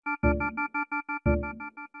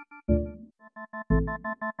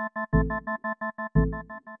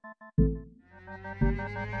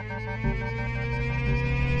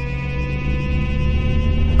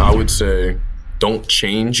would say don't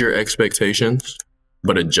change your expectations,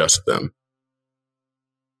 but adjust them.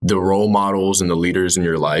 The role models and the leaders in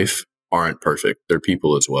your life aren't perfect. They're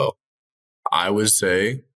people as well. I would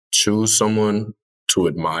say choose someone to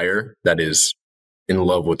admire that is in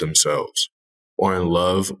love with themselves or in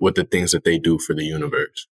love with the things that they do for the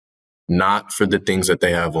universe, not for the things that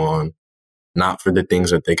they have on, not for the things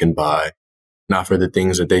that they can buy, not for the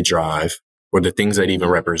things that they drive or the things that even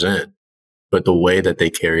represent, but the way that they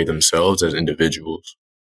carry themselves as individuals.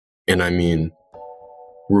 And I mean,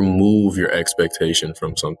 remove your expectation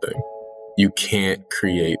from something. You can't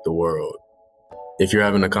create the world. If you're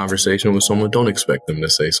having a conversation with someone, don't expect them to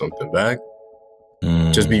say something back.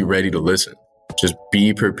 Just be ready to listen. Just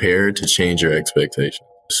be prepared to change your expectations.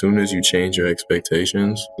 As soon as you change your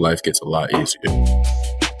expectations, life gets a lot easier.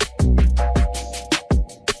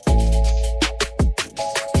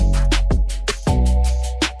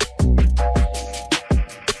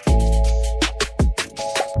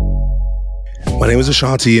 My name is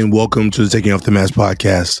Ashanti, and welcome to the Taking Off the Mask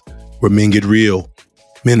podcast, where men get real.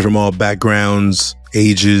 Men from all backgrounds,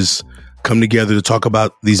 ages, come together to talk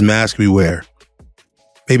about these masks we wear.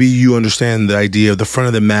 Maybe you understand the idea of the front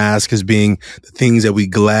of the mask as being the things that we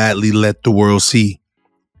gladly let the world see.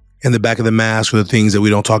 And the back of the mask are the things that we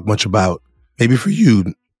don't talk much about. Maybe for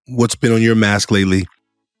you, what's been on your mask lately?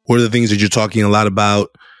 What are the things that you're talking a lot about,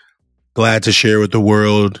 glad to share with the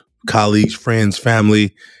world, colleagues, friends,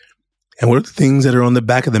 family? And what are the things that are on the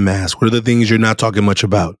back of the mask? What are the things you're not talking much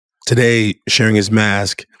about? Today, sharing his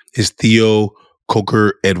mask is Theo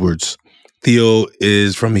Coker-Edwards. Theo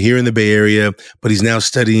is from here in the Bay Area, but he's now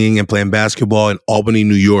studying and playing basketball in Albany,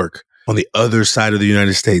 New York, on the other side of the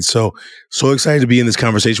United States. So excited to be in this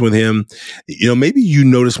conversation with him. You know, maybe you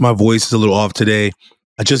noticed my voice is a little off today.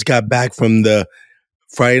 I just got back from the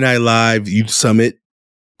Friday Night Live Youth Summit,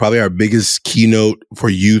 probably our biggest keynote for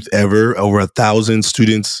youth ever. Over 1,000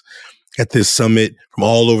 students at this summit from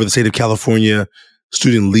all over the state of California,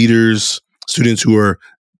 student leaders, students who are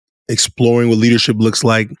exploring what leadership looks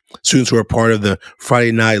like, students who are part of the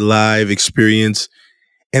Friday Night Live experience.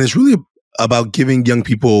 And it's really about giving young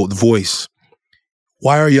people the voice.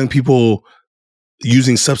 Why are young people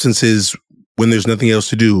using substances when there's nothing else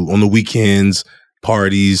to do on the weekends,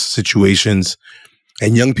 parties, situations?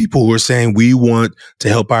 And young people who are saying we want to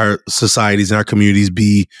help our societies and our communities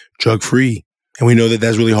be drug-free. And we know that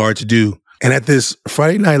that's really hard to do. And at this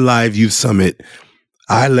Friday Night Live Youth Summit,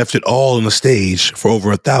 I left it all on the stage for over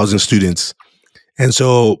 1,000 students. And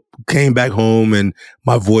so came back home and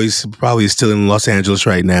my voice probably is still in Los Angeles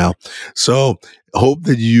right now. So hope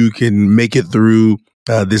that you can make it through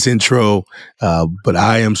this intro. But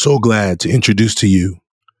I am so glad to introduce to you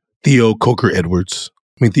Theo Coker-Edwards.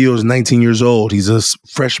 I mean, Theo is 19 years old. He's a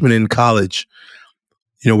freshman in college.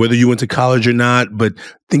 You know, whether you went to college or not, but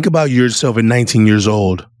think about yourself at 19 years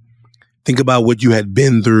old. Think about what you had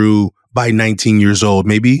been through by 19 years old.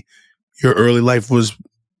 Maybe your early life was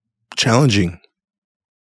challenging.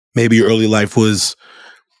 Maybe your early life was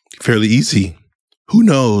fairly easy. Who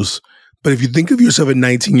knows? But if you think of yourself at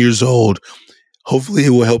 19 years old, hopefully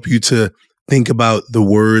it will help you to think about the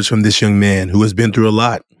words from this young man who has been through a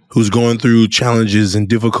lot, who's gone through challenges and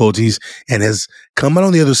difficulties and has come out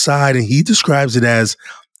on the other side. And he describes it as,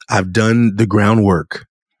 I've done the groundwork.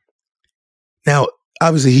 Now,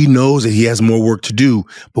 obviously, he knows that he has more work to do.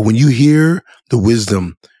 But when you hear the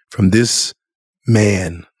wisdom from this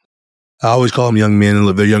man, I always call them young men,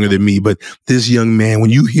 and they're younger than me, but this young man, when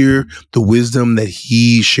you hear the wisdom that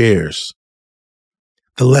he shares,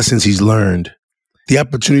 the lessons he's learned, the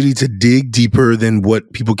opportunity to dig deeper than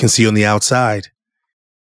what people can see on the outside,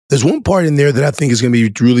 there's one part in there that I think is going to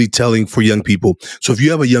be really telling for young people. So if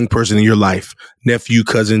you have a young person in your life, nephew,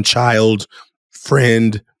 cousin, child,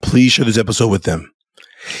 friend, please share this episode with them.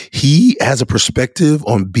 He has a perspective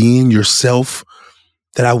on being yourself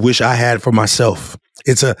that I wish I had for myself.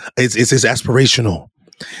 It's aspirational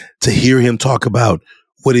to hear him talk about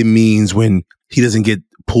what it means when he doesn't get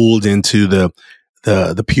pulled into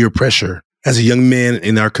the peer pressure. As a young man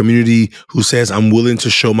in our community who says, I'm willing to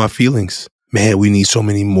show my feelings. Man, we need so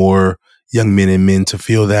many more young men and men to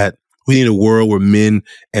feel that. We need a world where men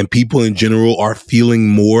and people in general are feeling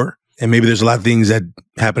more. And maybe there's a lot of things that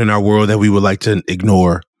happen in our world that we would like to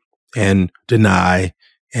ignore and deny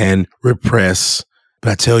and repress.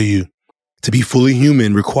 But I tell you, to be fully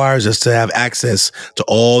human requires us to have access to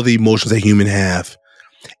all the emotions that humans have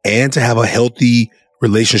and to have a healthy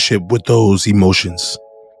relationship with those emotions.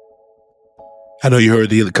 I know you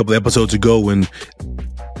heard a couple of episodes ago when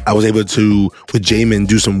I was able to, with Jamin,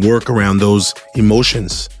 do some work around those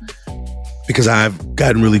emotions because I've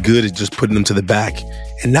gotten really good at just putting them to the back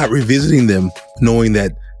and not revisiting them, knowing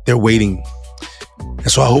that They're waiting.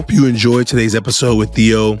 And so I hope you enjoyed today's episode with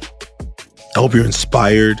Theo. I hope you're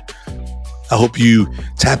inspired. I hope you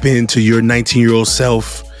tap into your 19-year-old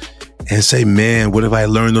self and say, man, what if I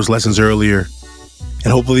learned those lessons earlier?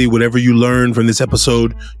 And hopefully whatever you learn from this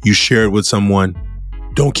episode, you share it with someone.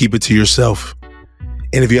 Don't keep it to yourself.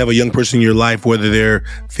 And if you have a young person in your life, whether they're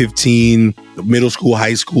 15, middle school,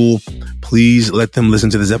 high school, please let them listen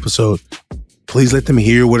to this episode. Please let them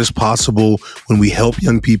hear what is possible when we help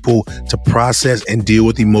young people to process and deal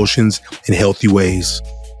with emotions in healthy ways.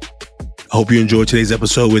 I hope you enjoyed today's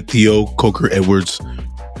episode with Theo Coker-Edwards.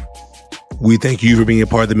 We thank you for being a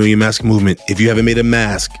part of the Million Mask movement. If you haven't made a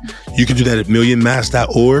mask, you can do that at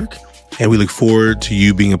millionmask.org. And we look forward to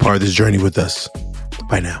you being a part of this journey with us.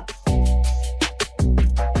 Bye now.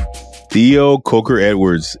 Theo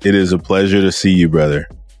Coker-Edwards, it is a pleasure to see you, brother.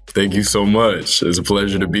 Thank you so much. It's a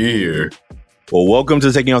pleasure to be here. Well, welcome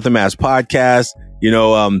to Taking Off the Mask podcast. You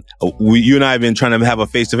and I have been trying to have a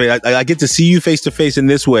face-to-face. I get to see you face-to-face in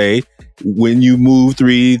this way when you move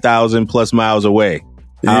 3,000 plus miles away.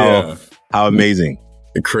 How amazing.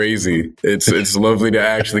 Crazy. It's lovely to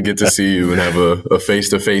actually get to see you and have a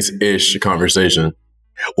face-to-face-ish conversation.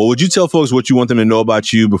 Well, would you tell folks what you want them to know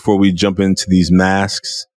about you before we jump into these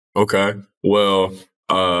masks? Okay. Well,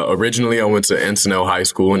 originally I went to Encinal High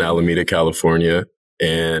School in Alameda, California,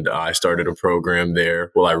 and I started a program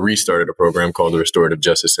there. Well, I restarted a program called the Restorative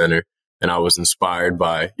Justice Center, and I was inspired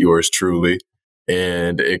by yours truly,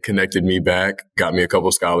 and it connected me back, got me a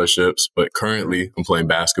couple scholarships, but currently I'm playing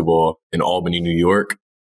basketball in Albany, New York,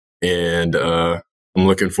 and I'm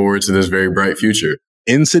looking forward to this very bright future.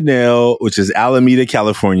 Encinal, which is Alameda,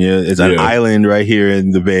 California, is an island right here in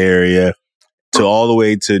the Bay Area, to all the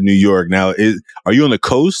way to New York. Now, are you on the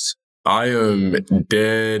coast? I am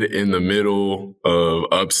dead in the middle of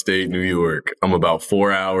upstate New York. I'm about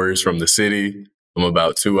 4 hours from the city. I'm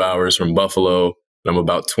about 2 hours from Buffalo. And I'm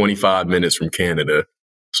about 25 minutes from Canada.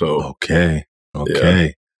 So okay. Yeah.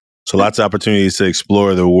 So lots of opportunities to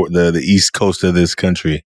explore the east coast of this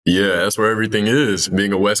country. Yeah, that's where everything is.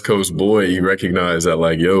 Being a West Coast boy, you recognize that,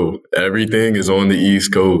 like, everything is on the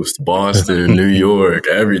East Coast. Boston, New York,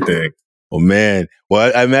 everything. Oh, man.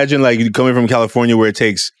 Well, I imagine, like, coming from California where it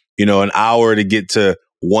takes, an hour to get to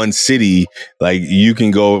one city, like, you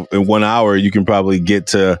can go in 1 hour, you can probably get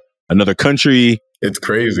to another country. It's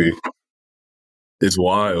crazy. It's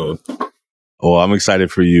wild. Oh, I'm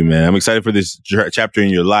excited for you, man. I'm excited for this chapter in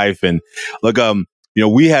your life. And look,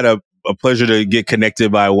 we had a pleasure to get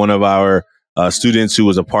connected by one of our students who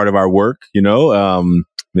was a part of our work,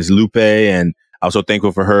 Ms. Lupe, and I'm so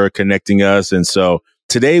thankful for her connecting us. And so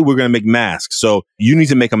today we're going to make masks. So you need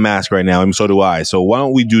to make a mask right now, and so do I. So why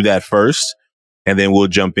don't we do that first, and then we'll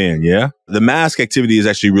jump in, yeah? The mask activity is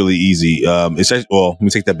actually really easy. Let me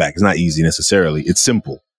take that back. It's not easy necessarily. It's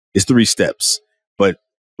simple. It's 3 steps. But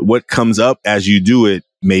what comes up as you do it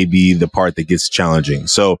may be the part that gets challenging.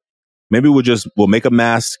 So maybe we'll make a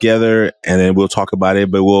mask together, and then we'll talk about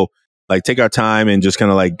it, but we'll take our time and just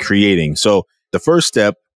kind of creating. So the first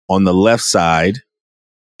step on the left side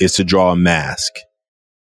is to draw a mask.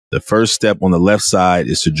 The first step on the left side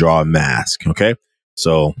is to draw a mask. Okay.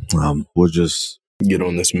 So, we'll just get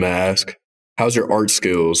on this mask. How's your art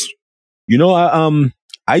skills? I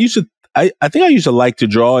think I used to like to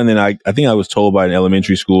draw. And then I think I was told by an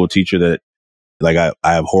elementary school teacher that I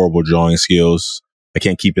have horrible drawing skills. I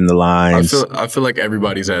can't keep in the lines. I feel like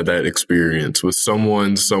everybody's had that experience with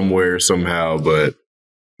someone, somewhere, somehow, but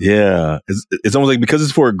yeah, it's almost like because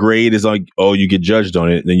it's for a grade, it's like, oh, you get judged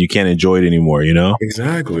on it, then you can't enjoy it anymore,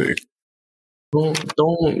 Exactly.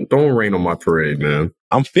 Don't rain on my parade, man.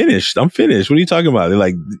 I'm finished. What are you talking about? They're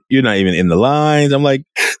like, you're not even in the lines. I'm like,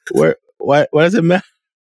 why does it matter?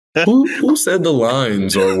 Who said the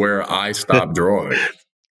lines are where I stopped drawing?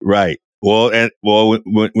 Right. Well,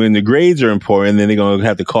 when the grades are important, then they're going to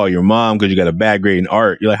have to call your mom because you got a bad grade in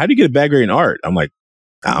art. You're like, how do you get a bad grade in art? I'm like,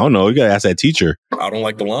 I don't know. You got to ask that teacher. I don't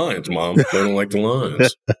like the lines, Mom. I don't like the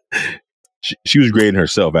lines. She was grading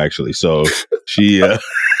herself, actually. So she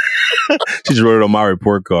just wrote it on my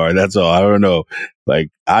report card. That's all. I don't know.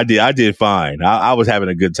 I did fine. I was having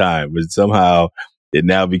a good time, but somehow it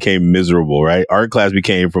now became miserable, right? Art class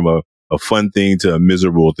became from a fun thing to a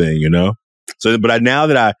miserable thing, So, but now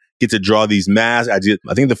that I get to draw these masks, I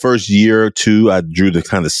think the first year or two, I drew the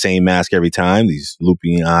kind of the same mask every time, these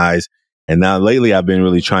looping eyes. And now lately I've been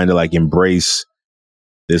really trying to embrace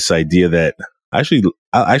this idea that I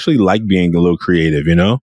actually like being a little creative,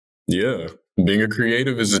 Yeah. Being a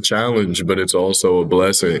creative is a challenge, but it's also a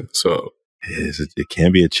blessing. So it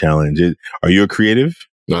can be a challenge. Are you a creative?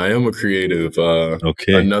 I am a creative.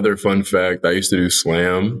 Okay. Another fun fact, I used to do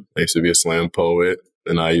slam. I used to be a slam poet.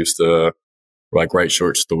 and I used to like write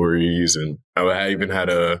short stories, and I even had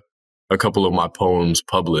a couple of my poems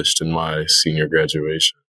published in my senior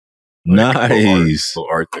graduation. Like Nice. little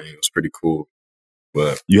art thing. It was pretty cool.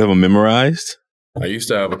 But You have them memorized? I used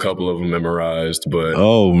to have a couple of them memorized, but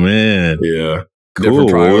Oh man, yeah, cool. different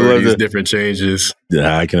priorities, different changes.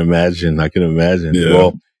 Yeah, I can imagine. Yeah.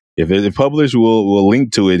 Well, if it's published, we'll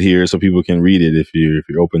link to it here so people can read it if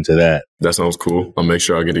you're open to that. That sounds cool. I'll make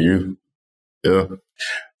sure I get to you. Yeah.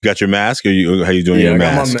 Got your mask? How you doing your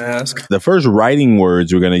mask? I got my mask. The first writing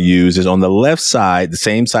words we're going to use is on the left side, the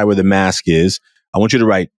same side where the mask is. I want you to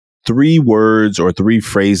write 3 words or 3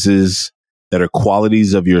 phrases that are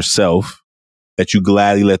qualities of yourself that you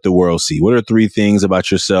gladly let the world see. What are 3 things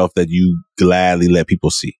about yourself that you gladly let people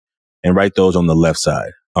see? And write those on the left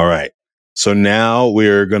side. All right. So now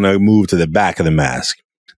we're going to move to the back of the mask.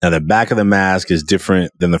 Now, the back of the mask is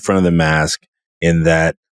different than the front of the mask in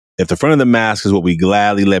that if the front of the mask is what we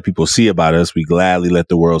gladly let people see about us, we gladly let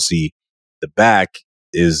the world see. The back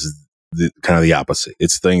is kind of the opposite.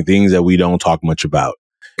 It's things that we don't talk much about.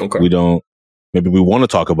 Okay. Maybe we want to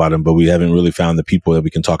talk about them, but we haven't really found the people that we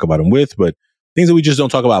can talk about them with. But things that we just don't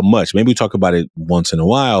talk about much. Maybe we talk about it once in a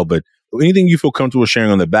while, but anything you feel comfortable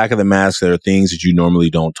sharing on the back of the mask that are things that you normally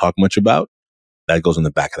don't talk much about, that goes on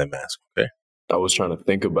the back of the mask. Okay. I was trying to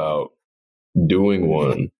think about doing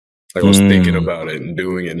one. Like I was thinking about it and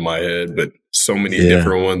doing it in my head, but so many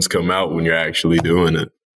different ones come out when you're actually doing it.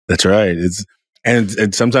 That's right.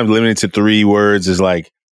 And sometimes limited to 3 words is like,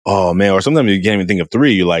 oh man, or sometimes you can't even think of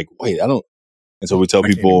 3. You're like, wait, I don't. And so we tell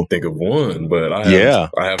people, can't even think of one, but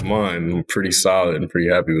I have mine. I'm pretty solid and pretty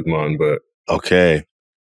happy with mine. But okay,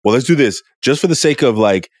 well, let's do this just for the sake of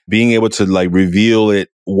like being able to like reveal it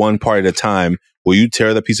one part at a time. Will you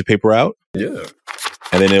tear the piece of paper out? Yeah,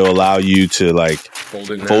 and then it'll allow you to like fold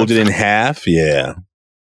it in half. Yeah,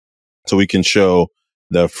 so we can show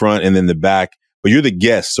the front and then the back. But you're the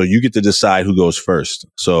guest, so you get to decide who goes first.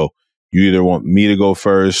 So you either want me to go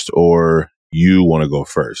first or you want to go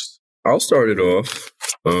first. I'll start it off.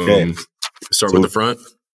 Okay. Start with the front?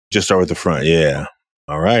 Just start with the front, yeah.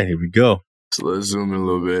 All right, here we go. So let's zoom in a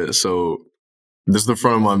little bit. So this is the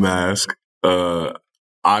front of my mask.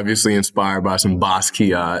 Obviously inspired by some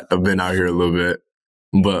Basquiat. I've been out here a little bit.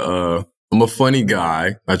 But I'm a funny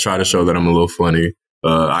guy. I try to show that I'm a little funny.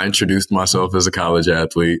 I introduced myself as a college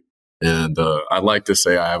athlete. And I like to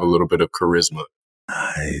say I have a little bit of charisma.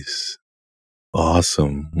 Nice.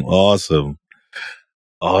 Awesome.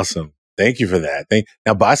 Thank you for that.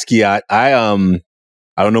 Now, Basquiat, I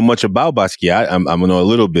don't know much about Basquiat. I'm gonna know a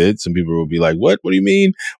little bit. Some people will be like, "What? What do you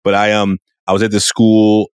mean?" But I was at the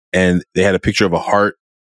school and they had a picture of a heart,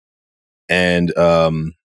 and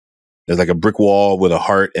there's like a brick wall with a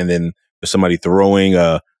heart, and then there's somebody throwing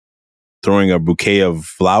a bouquet of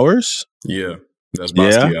flowers. Yeah, that's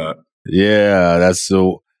Basquiat. Yeah, that's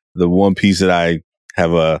the one piece that I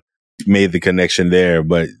have made the connection there.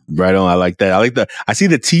 But right on, I like that. I see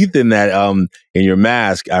the teeth in that in your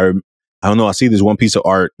mask. I don't know. I see this one piece of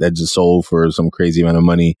art that just sold for some crazy amount of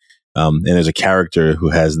money, and there's a character who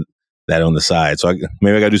has that on the side. So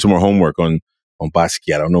maybe I got to do some more homework on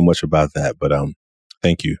Basquiat. I don't know much about that, but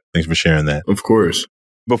thank you. Thanks for sharing that. Of course.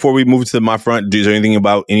 Before we move to my front, is there anything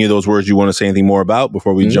about any of those words you want to say anything more about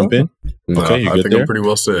before we jump in? No, okay, I think I'm pretty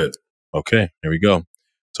well said. Okay, here we go.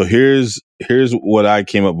 So here's what I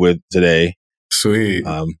came up with today. Sweet.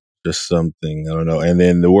 Just something, I don't know. And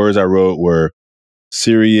then the words I wrote were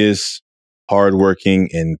serious, hardworking,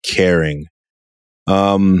 and caring.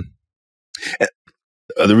 The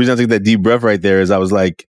reason I took that deep breath right there is I was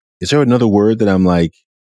like, is there another word that I'm like,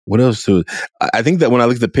 what else to? I think that when I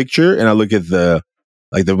look at the picture and I look at the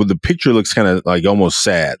picture looks kind of like almost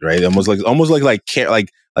sad, right? Almost like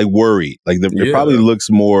worried. Like it probably looks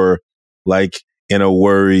more like in a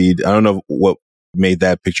worried. I don't know what made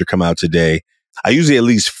that picture come out today. I usually at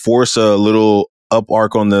least force a little up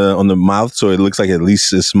arc on the mouth so it looks like at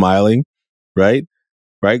least is smiling, right?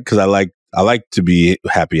 Because I like to be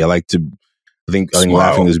happy. I think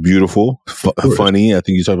laughing is beautiful, funny. I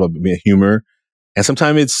think you talk about humor, and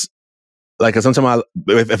sometimes it's like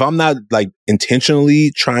if I'm not like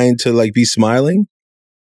intentionally trying to like be smiling,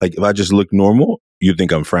 like if I just look normal, you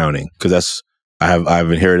think I'm frowning because I've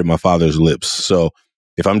inherited my father's lips. So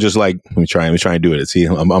if I'm just like, let me try and do it. See,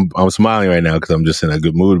 I'm smiling right now because I'm just in a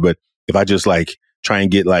good mood. But if I just like try and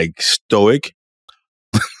get like stoic,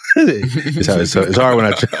 it's hard when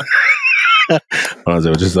I try.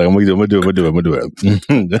 Just like I'm gonna do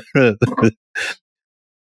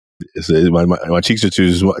it. My cheeks are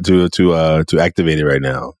too activated right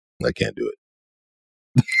now. I can't do it.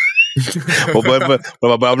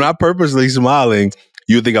 but I'm not purposely smiling.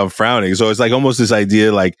 you would think I'm frowning. So it's like almost this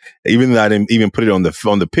idea, like even though I didn't even put it on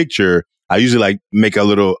the picture, I usually like make a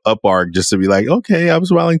little up arc just to be like, okay, I'm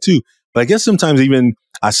smiling too. But I guess sometimes even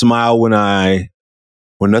I smile when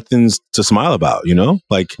nothing's to smile about,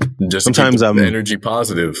 like Just to keep sometimes the energy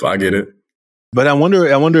positive. I get it. but I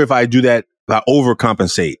wonder if I do that, if I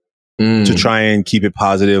overcompensate to try and keep it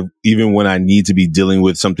positive, even when I need to be dealing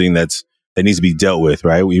with something that needs to be dealt with,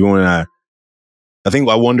 right? Even when I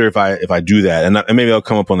wonder if I do that, and maybe I'll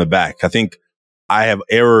come up on the back. I think I have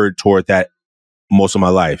erred toward that most of my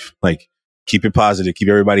life. Like, keep it positive, keep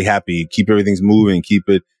everybody happy, keep everything's moving,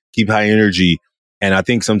 keep high energy. And I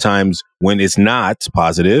think sometimes when it's not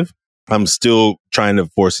positive, I'm still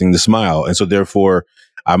forcing the smile. And so therefore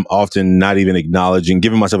I'm often not even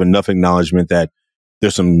giving myself enough acknowledgement that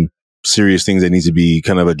there's some serious things that need to be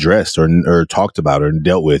kind of addressed or talked about or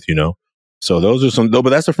dealt with, So those are but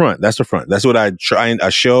that's the front. That's what I try and I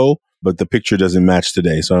show, but the picture doesn't match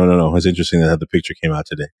today. So I don't know. It's interesting that the picture came out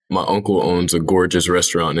today. My uncle owns a gorgeous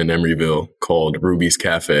restaurant in Emeryville called Ruby's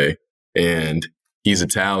Cafe, and he's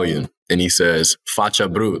Italian, and he says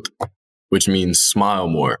 "faccia brut," which means smile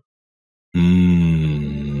more.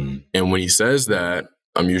 And when he says that,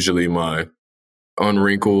 I'm usually my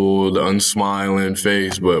unwrinkled, unsmiling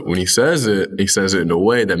face, but when he says it in a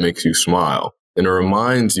way that makes you smile, and it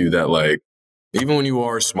reminds you that, like, even when you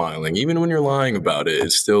are smiling, even when you're lying about it,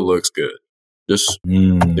 it still looks good. Just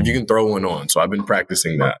if you can throw one on. So I've been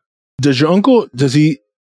practicing that. Does your uncle, because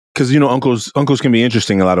uncles can be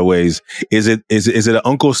interesting in a lot of ways. Is it an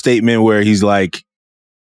uncle statement where he's like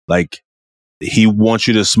he wants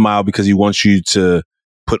you to smile because he wants you to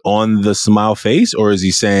put on the smile face, or is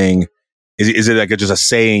he saying, is it like just a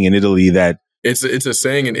saying in Italy that it's a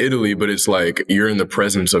saying in Italy, but it's like you're in the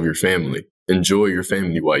presence of your family. Enjoy your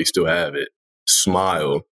family while you still have it.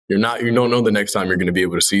 Smile. You don't know the next time you're going to be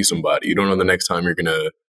able to see somebody. You don't know the next time you're going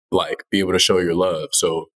to be able to show your love.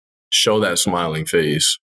 So show that smiling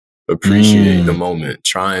face. Appreciate the moment.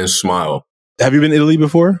 Try and smile. Have you been to Italy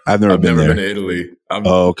before? I've never been to Italy.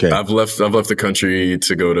 Okay. I've left the country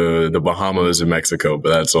to go to the Bahamas and Mexico, but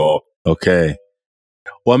that's all. Okay.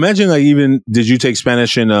 Well, imagine did you take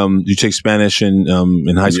Spanish in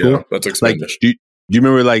high school? Yeah, I took Spanish. Do you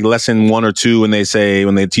remember lesson 1 or 2 when they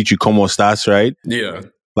teach you "Cómo estás," right? Yeah.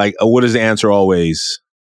 What is the answer always?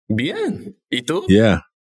 Bien. ¿Y tú?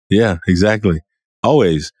 Yeah, exactly.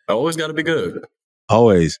 Always. I always got to be good.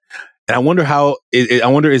 Always. And I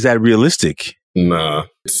wonder is that realistic? Nah,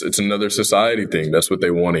 it's another society thing. That's what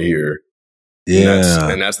they want to hear. Yeah.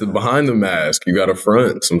 And that's the behind the mask. You got to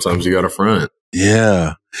front. Sometimes you got to front.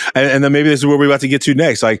 Yeah. And then maybe this is where we're about to get to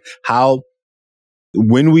next. Like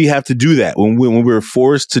when we have to do that, when we're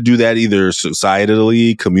forced to do that, either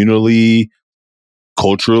societally, communally,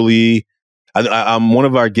 culturally. I'm one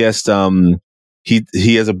of our guests.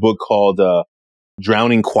 He has a book called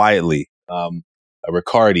Drowning Quietly,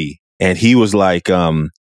 Riccardi. And he was like,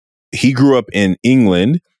 he grew up in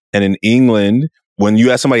England, and in England, when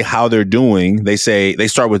you ask somebody how they're doing, they say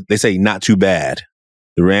not too bad.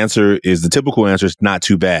 The typical answer is not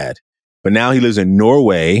too bad. But now he lives in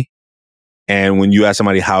Norway, and when you ask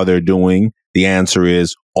somebody how they're doing, the answer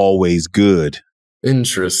is always good.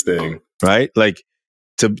 Interesting. Right? Like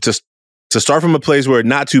to start from a place where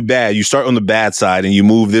not too bad, you start on the bad side and you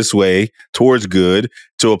move this way towards good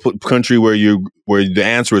to a country where the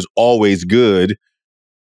answer is always good.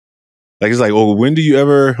 Like, it's like, well, when do you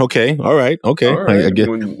ever? Okay, all right, okay. All right. I get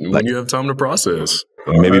when you have time to process.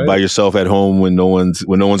 Maybe by yourself at home when no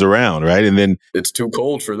one's around, right? And then it's too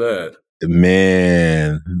cold for that.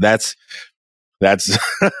 Man, that's and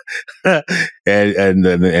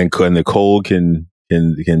the cold can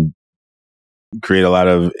create a lot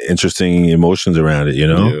of interesting emotions around it,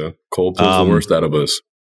 Yeah, cold pulls the worst out of us.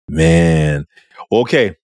 Man,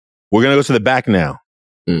 okay, we're gonna go to the back now.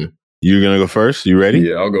 You're gonna go first. You ready?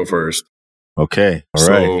 Yeah, I'll go first. Okay, all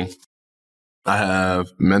right. So I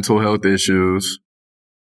have mental health issues,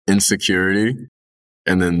 insecurity,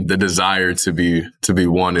 and then the desire to be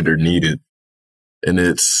wanted or needed. And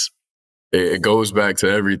it goes back to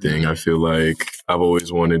everything. I feel like I've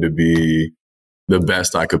always wanted to be the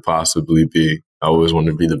best I could possibly be. I always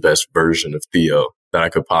wanted to be the best version of Theo that I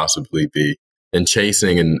could possibly be. And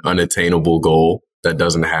chasing an unattainable goal that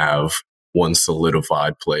doesn't have one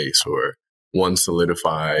solidified place or one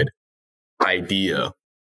solidified idea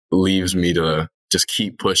leaves me to just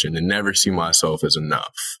keep pushing and never see myself as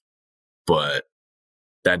enough. But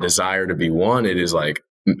that desire to be wanted is like,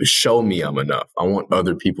 show me I'm enough. I want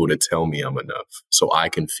other people to tell me I'm enough so I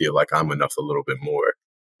can feel like I'm enough a little bit more.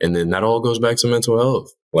 And then that all goes back to mental health.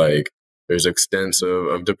 Like, there's extents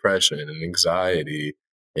of depression and anxiety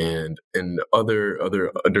and other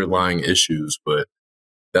underlying issues. But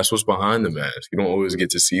that's what's behind the mask. You don't always get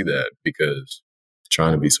to see that because I'm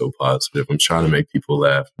trying to be so positive. I'm trying to make people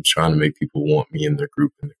laugh. I'm trying to make people want me in their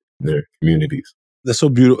group and in their communities. That's so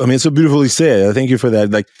beautiful. I mean, it's so beautifully said. I thank you for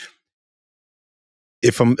that. Like,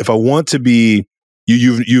 if I want to be,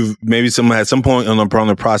 you've maybe at some point on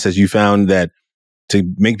the process, you found that to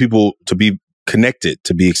make people to be connected,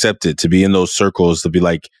 to be accepted, to be in those circles, to be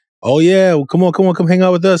like, oh yeah, well, come on, come hang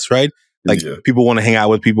out with us, right? Like people want to hang out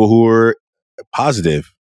with people who are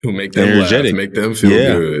positive, who make them energetic, laugh, make them feel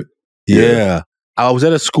good. Yeah. I was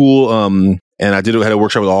at a school, and had a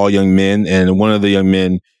workshop with all young men, and one of the young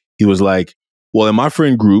men, he was like, well, in my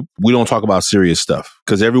friend group, we don't talk about serious stuff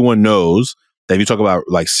because everyone knows that if you talk about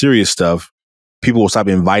like serious stuff, people will stop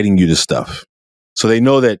inviting you to stuff. So they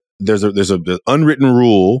know that there's an unwritten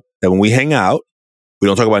rule that when we hang out, we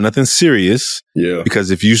don't talk about nothing serious. Yeah. Because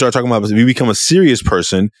if you start talking about, if you become a serious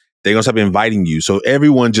person, they're going to stop inviting you. So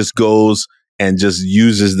everyone just goes and just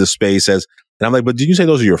uses the space as, and I'm like, but did you say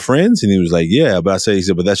those are your friends? And he was like, yeah. But he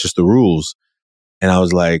said, but that's just the rules. And I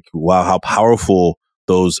was like, wow, how powerful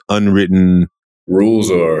those unwritten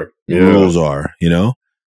rules are. You know,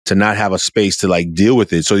 to not have a space to like deal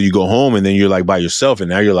with it. So you go home and then you're like by yourself. And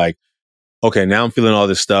now you're like, okay, now I'm feeling all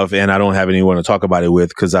this stuff and I don't have anyone to talk about it with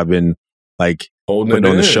because I've been like holding it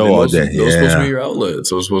on the show all day. Those are supposed to be your outlets.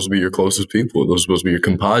 Those are supposed to be your closest people. Those are supposed to be your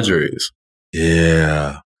compadres.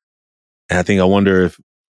 Yeah. And I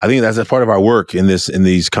think that's a part of our work in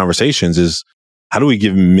these conversations is how do we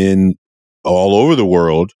give men all over the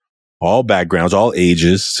world, all backgrounds, all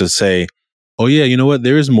ages to say, oh yeah, you know what?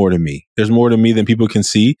 There is more to me. There's more to me than people can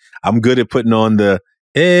see. I'm good at putting on the,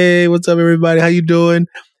 hey, what's up everybody? How you doing?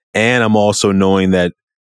 And I'm also knowing that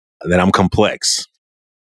I'm complex,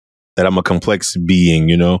 that I'm a complex being,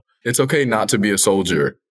 you know? It's okay not to be a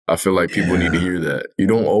soldier. I feel like people need to hear that. You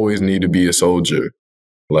don't always need to be a soldier.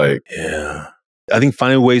 Like, I think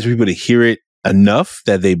finding ways for people to hear it enough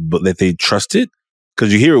that they trust it.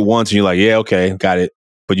 Cause you hear it once and you're like, yeah, okay, got it.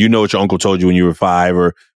 But you know what your uncle told you when you were 5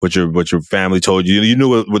 or what your family told you. You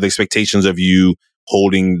knew what the expectations of you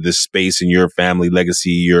holding the space in your family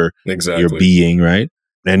legacy, your being, right?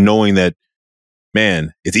 And knowing that,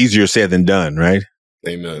 man, it's easier said than done, right?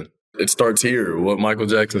 Amen. It starts here. What Michael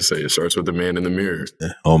Jackson said, it starts with the man in the mirror.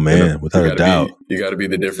 Oh man, without a doubt. You got to be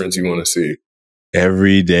the difference you want to see.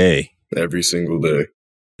 Every day. Every single day.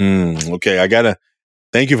 Okay,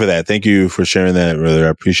 thank you for that. Thank you for sharing that, brother. I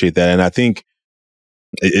appreciate that. And I think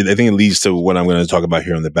it leads to what I'm going to talk about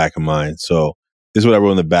here on the back of mine. So this is what I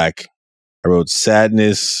wrote in the back. I wrote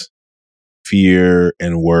sadness, fear,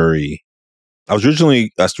 and worry. I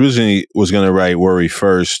originally was going to write worry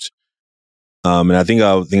first. And I think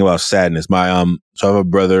I'll think about sadness. So I have a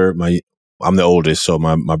brother, I'm the oldest. So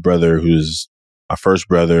my brother, who's my first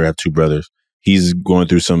brother, I have 2 brothers. He's going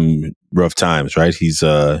through some rough times, right? He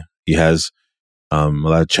has, a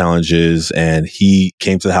lot of challenges and he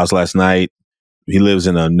came to the house last night. He lives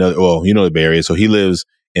in the Bay Area. So he lives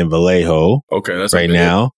in Vallejo. Okay. That's right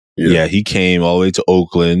now. Yeah. He came all the way to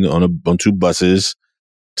Oakland on 2 buses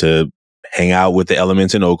to hang out with the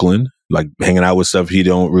elements in Oakland, like hanging out with stuff he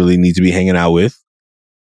don't really need to be hanging out with.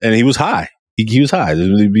 And he was high. He was high. Let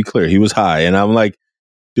me be clear. He was high. And I'm like,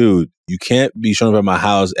 dude, you can't be showing up at my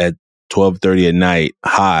house at 12:30 at night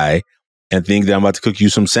high and think that I'm about to cook you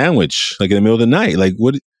some sandwich like in the middle of the night. Like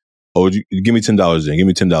what? Oh, give me $10 in. Give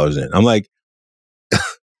me $10 in. I'm like,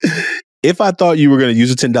 if I thought you were going to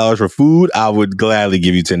use the $10 for food, I would gladly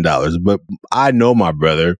give you $10. But I know my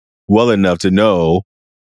brother well enough to know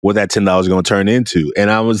what that $10 is going to turn into.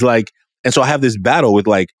 And I was like, and so I have this battle with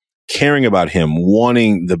like caring about him,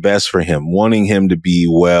 wanting the best for him, wanting him to be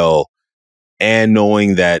well, and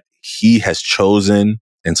knowing that he has chosen.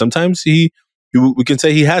 And sometimes we can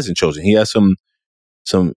say he hasn't chosen. He has some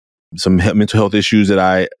mental health issues that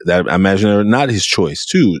I imagine are not his choice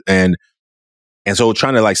too. And so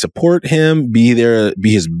trying to like support him, be there,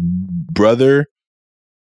 be his brother,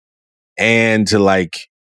 and to like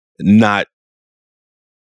not,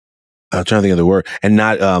 I'm trying to think of the word, and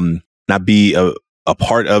not be a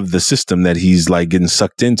part of the system that he's like getting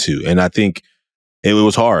sucked into. And I think it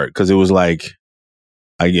was hard because it was like,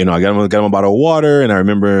 I got him a bottle of water, and I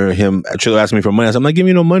remember him actually asking me for money. I said, I'm not giving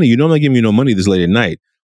you no money. You know I'm not giving you no money this late at night.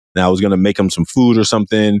 Now I was going to make him some food or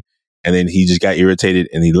something, and then he just got irritated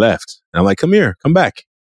and he left. And I'm like, come here, come back,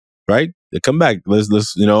 right? Come back.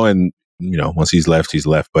 Let's and once he's left, he's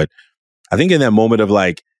left. But I think in that moment of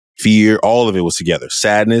like fear, all of it was together.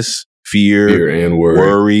 Sadness, fear and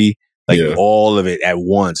worry. Like all of it at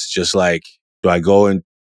once. Just like, do I go and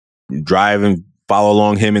drive and follow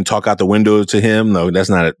along him and talk out the window to him? No, that's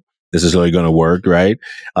not necessarily going to work, right?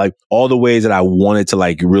 Like all the ways that I wanted to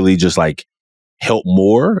like really just like help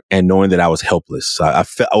more, and knowing that I was helpless. I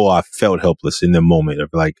felt helpless in the moment of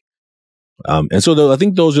like, and so I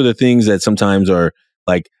think those are the things that sometimes are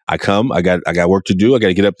like, I got work to do. I got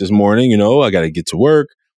to get up this morning, I got to get to work.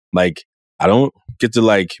 Like, I don't get to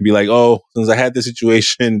like be like, oh, since I had this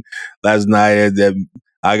situation last night, that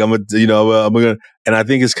I'm gonna, and I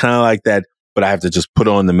think it's kind of like that, but I have to just put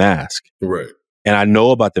on the mask. Right. And I know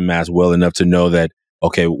about the mask well enough to know that,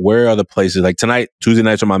 okay, where are the places like tonight, Tuesday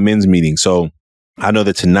nights are my men's meeting. So I know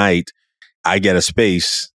that tonight I get a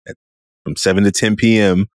space from 7 to 10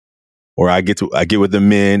 p.m. or I get with the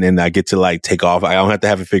men and I get to like take off. I don't have to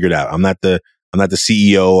have it figured out. I'm not the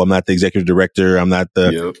CEO. I'm not the executive director. I'm not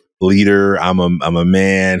the leader. I'm a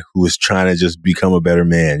man who is trying to just become a better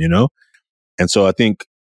man, And so I think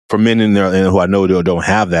for men in there and who I know don't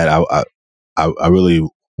have that, I really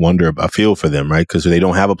wonder, I feel for them, right? Because they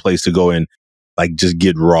don't have a place to go and like just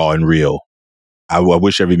get raw and real. I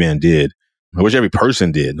wish every man did. I wish every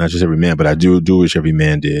person did, not just every man, but I do wish every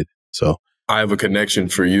man did. So I have a connection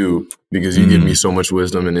for you because you give me so much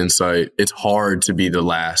wisdom and insight. It's hard to be the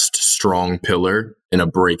last strong pillar in a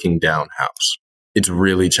breaking down house. It's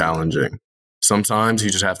really challenging. Sometimes you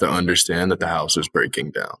just have to understand that the house is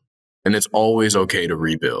breaking down, and it's always okay to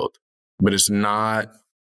rebuild, but it's not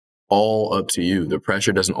all up to you. The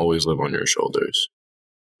pressure doesn't always live on your shoulders.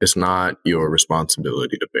 It's not your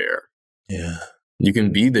responsibility to bear. Yeah. You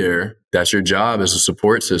can be there. That's your job as a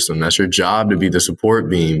support system. That's your job to be the support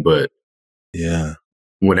beam. But yeah,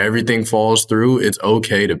 when everything falls through, it's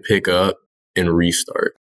okay to pick up and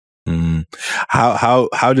restart.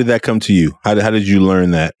 How did that come to you? How did you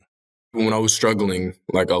learn that? When I was struggling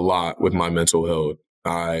like a lot with my mental health,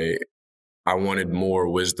 I wanted more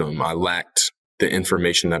wisdom. I lacked the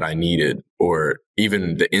information that I needed, or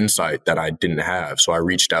even the insight that I didn't have. So I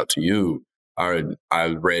reached out to you. I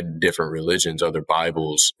read different religions, other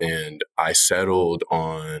Bibles, and I settled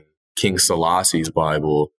on King Selassie's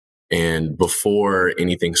Bible. And before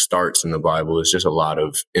anything starts in the Bible, it's just a lot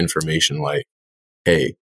of information like,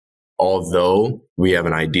 hey, although we have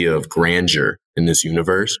an idea of grandeur in this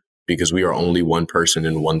universe, because we are only one person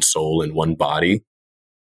and one soul and one body,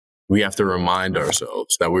 we have to remind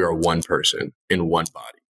ourselves that we are one person in one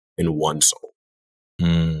body, in one soul.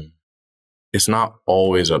 It's not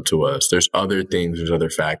always up to us. There's other things, there's other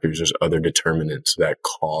factors, there's other determinants that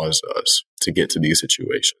cause us to get to these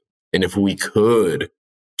situations. And if we could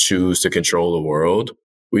choose to control the world,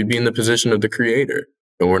 we'd be in the position of the creator,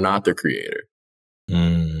 and we're not the creator.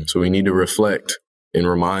 So we need to reflect and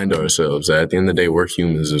remind ourselves that at the end of the day, we're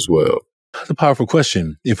humans as well. That's a powerful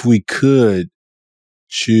question. If we could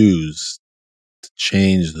choose to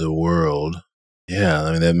change the world, yeah,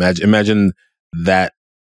 I mean, imagine that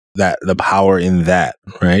the power in that,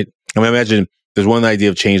 right? I mean, imagine there's one idea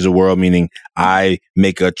of change the world, meaning I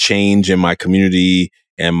make a change in my community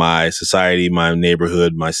and my society, my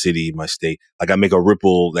neighborhood, my city, my state. Like I make a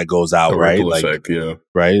ripple that goes out, right? Ripple effect, yeah.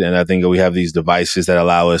 Right. And I think we have these devices that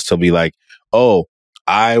allow us to be like, oh,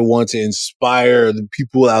 I want to inspire the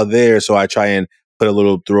people out there. So I try and throw a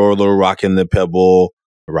little rock in the pebble.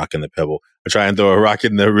 I try and throw a rock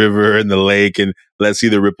in the river and the lake, and let's see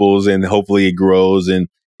the ripples, and hopefully it grows and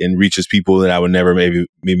reaches people that I would never maybe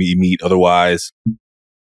meet otherwise.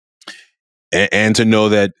 And to know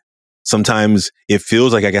that sometimes it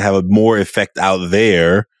feels like I can have a more effect out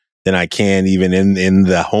there than I can even in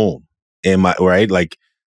the home. Right? Like,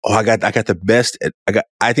 oh, I got the best.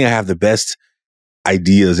 I think I have the best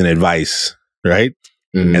ideas and advice. Right.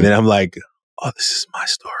 And then I'm like, oh, this is my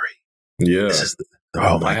story. Yeah.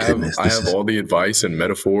 Oh my goodness. I have all the advice and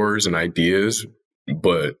metaphors and ideas,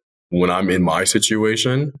 but when I'm in my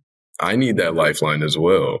situation, I need that lifeline as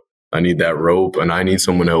well. I need that rope, and I need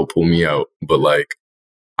someone to help pull me out. But like,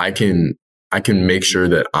 I can make sure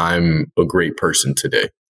that I'm a great person today.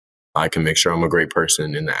 I can make sure I'm a great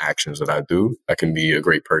person in the actions that I do. I can be a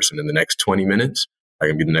great person in the next 20 minutes. I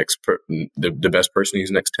can be the best person in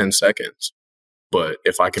these next 10 seconds. But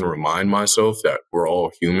if I can remind myself that we're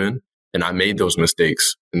all human, and I made those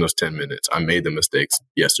mistakes in those 10 minutes. I made the mistakes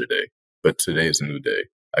yesterday, but today is a new day.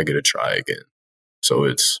 I get to try again. So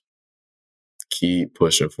it's keep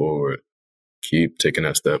pushing forward, keep taking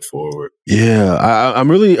that step forward. Yeah, I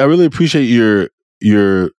really appreciate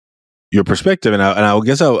your perspective, and I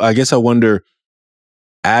guess I wonder,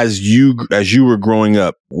 as you were growing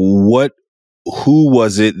up, who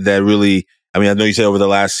was it that really? I mean, I know you said over the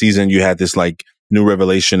last season you had this like new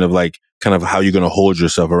revelation of like kind of how you're going to hold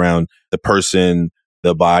yourself around the person,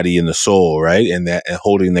 the body, and the soul, right? And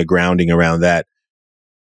holding the grounding around that.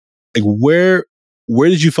 Like, where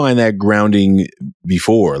did you find that grounding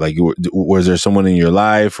before? Like, was there someone in your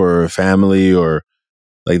life or family or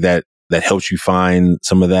like that helps you find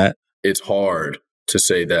some of that? It's hard to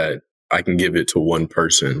say that I can give it to one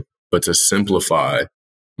person, but to simplify,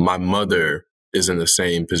 my mother is in the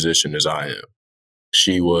same position as I am.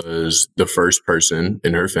 She was the first person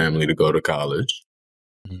in her family to go to college.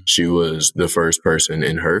 She was the first person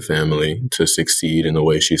in her family to succeed in the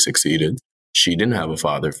way she succeeded. She didn't have a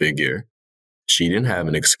father figure. She didn't have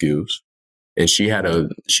an excuse. And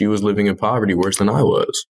she was living in poverty worse than I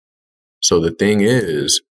was. So the thing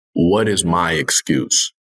is, what is my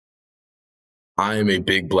excuse? I am a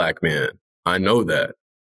big black man. I know that.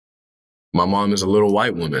 My mom is a little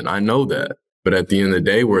white woman. I know that. But at the end of the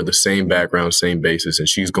day, we're the same background, same basis, and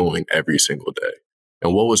she's going every single day.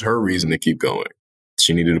 And what was her reason to keep going?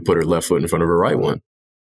 She needed to put her left foot in front of her right one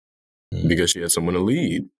because she had someone to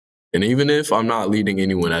lead. And even if I'm not leading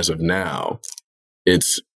anyone as of now,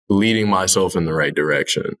 it's leading myself in the right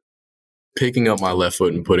direction. Picking up my left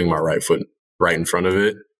foot and putting my right foot right in front of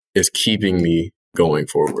it is keeping me going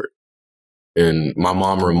forward. And my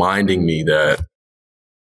mom reminding me that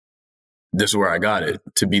this is where I got it,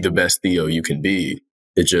 to be the best Theo you can be.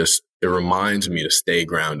 It reminds me to stay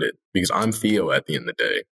grounded because I'm Theo at the end of the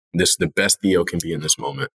day. This is the best Theo can be in this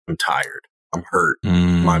moment. I'm tired. I'm hurt.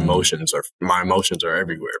 My emotions are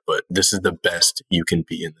everywhere, but this is the best you can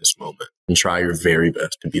be in this moment, and try your very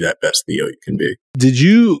best to be that best Theo you can be. Did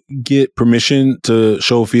you get permission to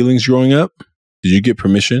show feelings growing up? Did you get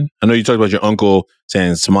permission? I know you talked about your uncle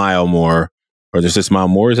saying smile more, or just say smile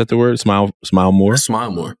more. Is that the word? Smile more?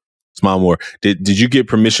 Smile more. Smile more. Did you get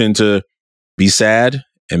permission to be sad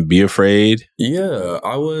and be afraid? Yeah,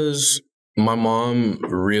 my mom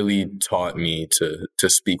really taught me to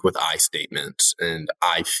speak with I statements and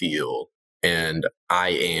I feel and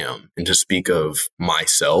I am, and to speak of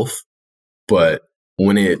myself. But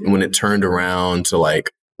when it turned around to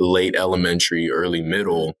like late elementary, early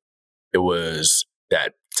middle, it was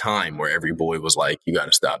that time where every boy was like, you got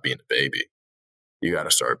to stop being a baby. You got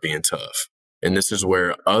to start being tough. And this is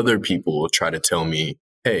where other people try to tell me,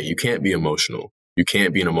 hey, you can't be emotional. You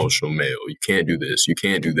can't be an emotional male. You can't do this. You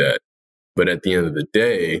can't do that. But at the end of the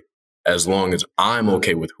day, as long as I'm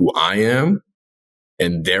okay with who I am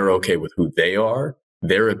and they're okay with who they are,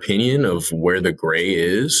 their opinion of where the gray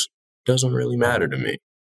is doesn't really matter to me.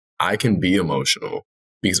 I can be emotional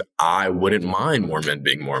because I wouldn't mind more men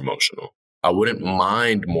being more emotional. I wouldn't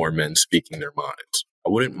mind more men speaking their minds. I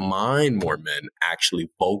wouldn't mind more men actually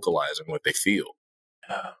vocalizing what they feel.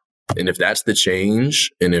 And if that's the change,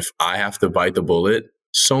 and if I have to bite the bullet,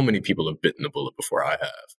 so many people have bitten the bullet before I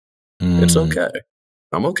have. It's okay.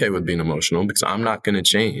 I'm okay with being emotional because I'm not going to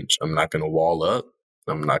change. I'm not going to wall up.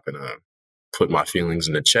 I'm not going to put my feelings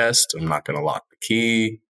in the chest. I'm not going to lock the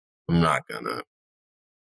key.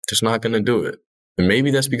 Just not going to do it. And maybe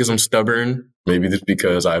that's because I'm stubborn. Maybe that's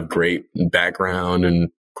because I have great background and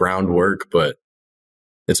groundwork, but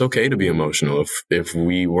it's okay to be emotional. If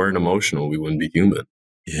we weren't emotional, we wouldn't be human.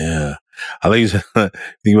 Yeah. I think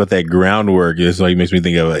think about that groundwork. It's like, it makes me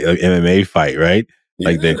think of an MMA fight, right?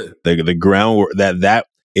 Like the groundwork that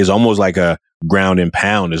is almost like a ground and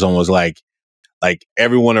pound. It's almost like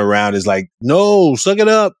everyone around is like, no, suck it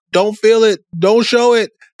up. Don't feel it. Don't show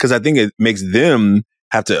it. Cause I think it makes them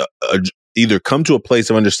have to either come to a place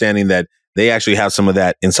of understanding that they actually have some of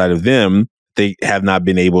that inside of them. They have not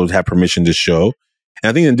been able to have permission to show. And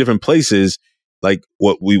I think in different places, like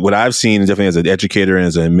what I've seen definitely as an educator and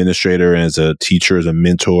as an administrator and as a teacher, as a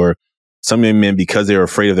mentor, some men, because they're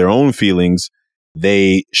afraid of their own feelings,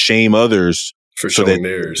 they shame others for showing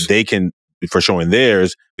theirs. For showing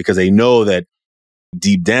theirs, because they know that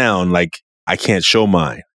deep down, like, I can't show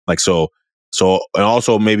mine. Like, so, and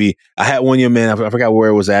also maybe I had one young man, I forgot where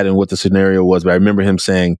it was at and what the scenario was, but I remember him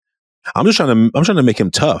saying, I'm trying to make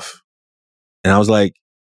him tough. And I was like,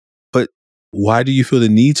 but why do you feel the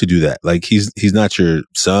need to do that? Like, he's not your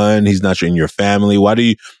son. He's not in your family. Why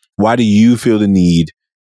do you feel the need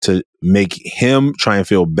to make him try and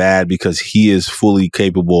feel bad because he is fully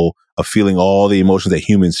capable of feeling all the emotions that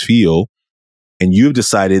humans feel? And you've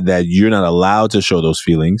decided that you're not allowed to show those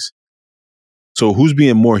feelings. So who's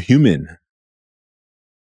being more human?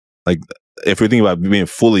 Like, if we're thinking about being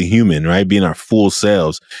fully human, right? Being our full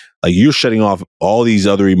selves, like, you're shutting off all these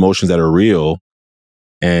other emotions that are real.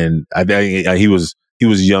 And he was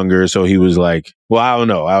younger, so he was like, well, I don't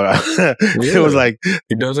know. It was like,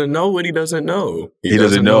 he doesn't know what he doesn't know. He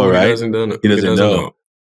doesn't know, right? He doesn't know.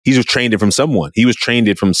 He was trained it from someone. He was trained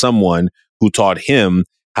it from someone who taught him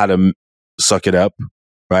how to suck it up,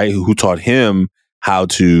 right? Who taught him how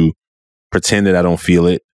to pretend that I don't feel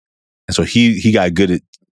it. And so he got good at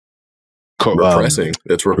repressing.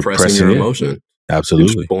 That's repressing your emotion.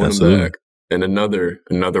 Absolutely. It's pulling them back. And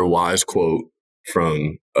another wise quote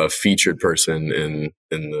from a featured person in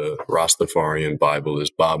the Rastafarian Bible is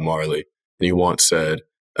Bob Marley. And he once said,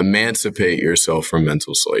 "Emancipate yourself from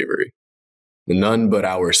mental slavery. None but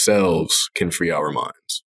ourselves can free our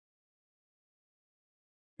minds."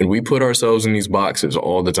 And we put ourselves in these boxes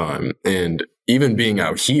all the time. And even being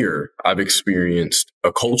out here, I've experienced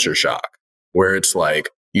a culture shock where it's like,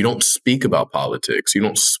 you don't speak about politics. You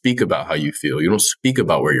don't speak about how you feel. You don't speak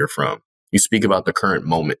about where you're from. You speak about the current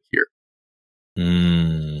moment here.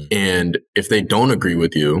 And if they don't agree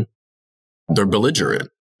with you, they're belligerent.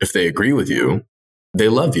 If they agree with you, they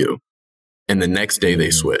love you. And the next day they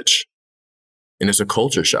switch. And it's a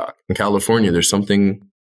culture shock. In California, there's something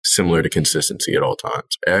similar to consistency at all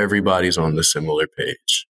times. Everybody's on the similar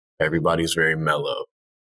page. Everybody's very mellow.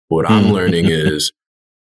 What I'm learning is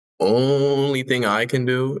only thing I can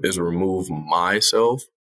do is remove myself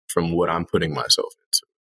from what I'm putting myself into.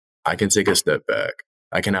 I can take a step back.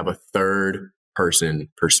 I can have a third person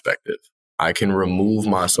perspective. I can remove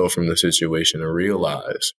myself from the situation and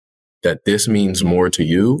realize that this means more to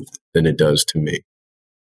you than it does to me.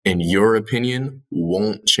 And your opinion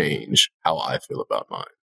won't change how I feel about mine.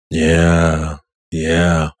 Yeah.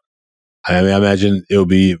 I mean, I imagine it would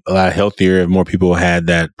be a lot healthier if more people had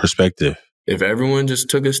that perspective. If everyone just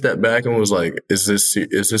took a step back and was like, is this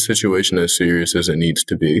situation as serious as it needs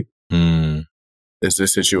to be? Is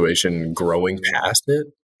this situation growing past it?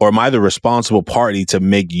 Or am I the responsible party to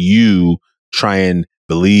make you try and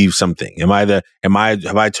believe something? Have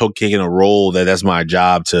I taken a role that's my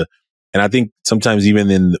job to? And I think sometimes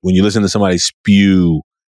even when you listen to somebody spew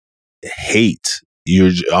hate,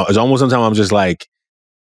 it's almost sometimes I'm just like,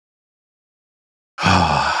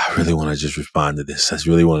 I really want to just respond to this. I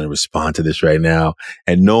really want to respond to this right now.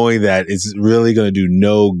 And knowing that it's really going to do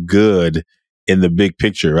no good in the big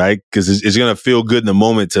picture, right? Because it's going to feel good in the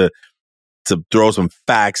moment to throw some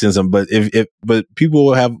facts in but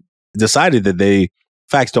people have decided that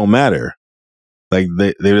facts don't matter. Like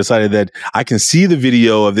they decided that I can see the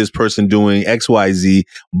video of this person doing XYZ,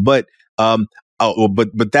 but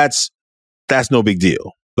that's no big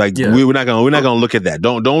deal. Like we're not gonna look at that.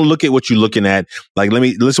 Don't look at what you're looking at. Like, let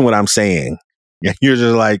me listen what I'm saying. And you're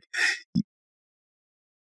just like,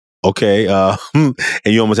 okay, and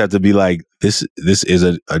you almost have to be like, this is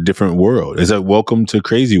a different world. It's a welcome to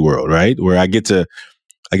crazy world, right? Where I get to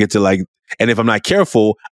like, and if I'm not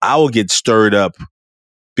careful, I will get stirred up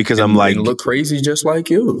because I'm like, look crazy just like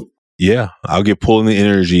you. Yeah, I'll get pulling the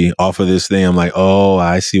energy off of this thing. I'm like, oh,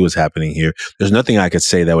 I see what's happening here. There's nothing I could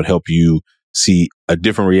say that would help you see a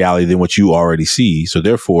different reality than what you already see. So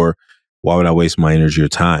therefore, why would I waste my energy or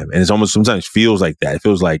time? And it's almost sometimes feels like that. It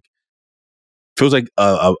feels like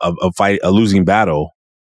a fight, a losing battle.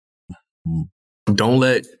 Don't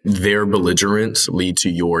let their belligerence lead to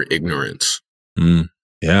your ignorance. Yeah.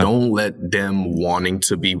 Don't let them wanting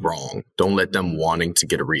to be wrong. Don't let them wanting to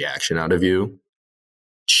get a reaction out of you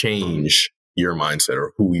change your mindset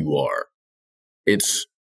or who you are. It's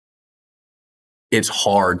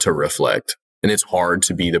hard to reflect, and it's hard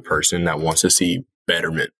to be the person that wants to see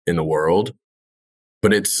betterment in the world,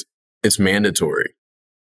 but it's mandatory.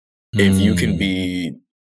 If you can be,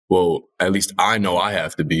 well, at least I know I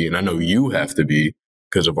have to be, and I know you have to be,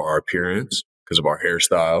 because of our appearance, because of our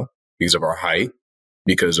hairstyle, because of our height,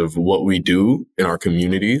 because of what we do in our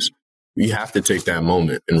communities, we have to take that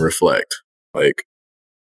moment and reflect. Like,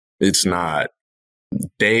 it's not,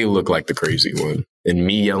 they look like the crazy one. And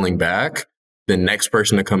me yelling back, the next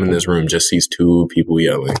person to come in this room just sees two people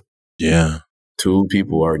yelling. Yeah. Two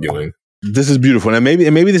people arguing. This is beautiful. And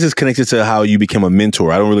maybe this is connected to how you became a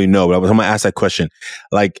mentor. I don't really know, but I'm going to ask that question.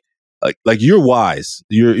 Like you're wise.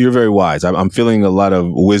 You're very wise. I'm feeling a lot of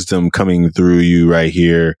wisdom coming through you right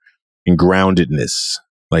here, and groundedness.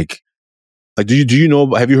 Like do you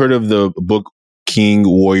know, have you heard of the book King,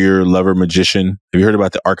 Warrior, Lover, Magician? Have you heard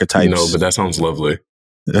about the archetypes? No, but that sounds lovely.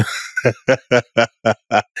 I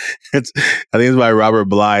think it's by Robert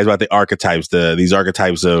Bly. It's about the archetypes, these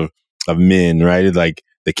archetypes of men, right? It's like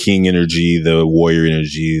the king energy, the warrior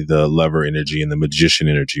energy, the lover energy, and the magician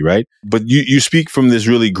energy, right? But you speak from this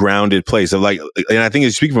really grounded place of like, and I think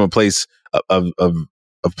you speak from a place of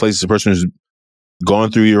place, a person who's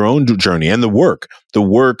gone through your own journey and the work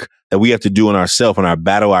that we have to do in ourselves and our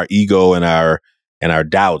battle, our ego and our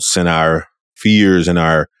doubts and our fears and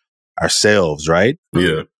ourselves, right?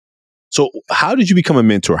 Yeah. So how did you become a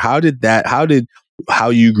mentor? How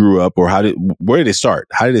you grew up, or where did it start?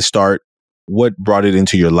 How did it start? What brought it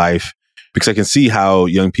into your life? Because I can see how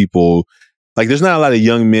young people, like, there's not a lot of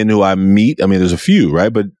young men who I meet. I mean, there's a few,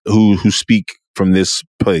 right? But who speak from this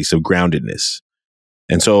place of groundedness.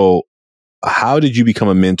 And so how did you become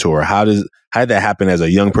a mentor? How did that happen as a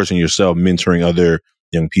young person yourself, mentoring other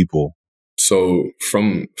young people? So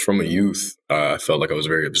from a youth, I felt like I was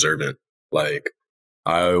very observant. Like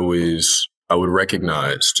I would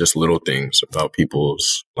recognize just little things about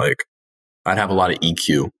people's, like I'd have a lot of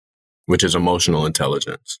EQ, which is emotional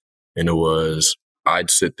intelligence. And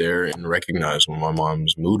I'd sit there and recognize when my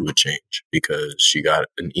mom's mood would change because she got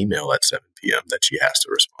an email at 7 p.m. that she has to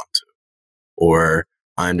respond to. Or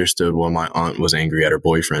I understood when my aunt was angry at her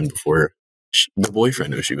boyfriend before the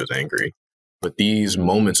boyfriend knew she was angry. But these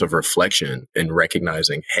moments of reflection and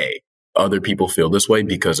recognizing, hey, other people feel this way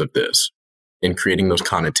because of this, and creating those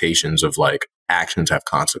connotations of like actions have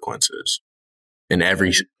consequences. And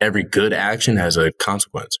every good action has a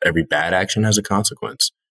consequence. Every bad action has a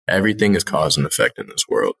consequence. Everything is cause and effect in this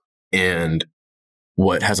world. And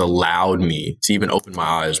what has allowed me to even open my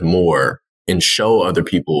eyes more and show other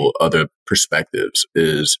people other perspectives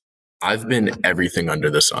is I've been everything under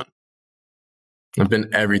the sun. I've been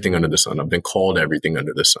everything under the sun. I've been called everything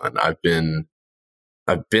under the sun. I've been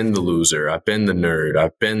the loser. I've been the nerd.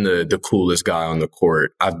 I've been the coolest guy on the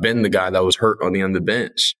court. I've been the guy that was hurt on the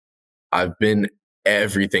bench. I've been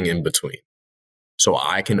everything in between. So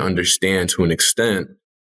I can understand to an extent,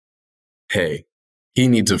 hey, he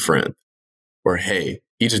needs a friend. Or hey,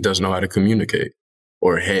 he just doesn't know how to communicate.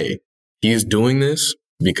 Or hey, he's doing this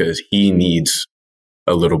because he needs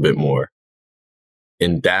a little bit more.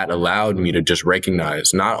 And that allowed me to just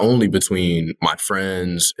recognize not only between my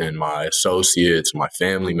friends and my associates, my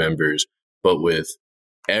family members, but with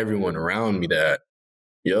everyone around me that,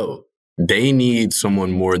 yo, they need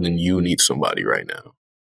someone more than you need somebody right now.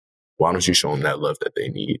 Why don't you show them that love that they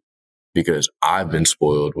need? Because I've been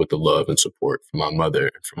spoiled with the love and support from my mother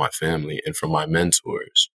and from my family and from my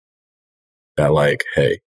mentors that like,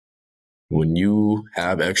 hey, when you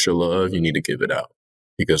have extra love, you need to give it out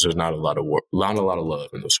because there's not a lot of love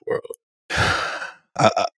in this world.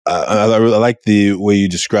 I really like the way you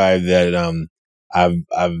described that.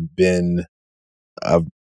 I've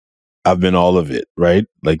been all of it, right?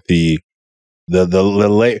 Like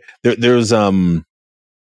there's I'm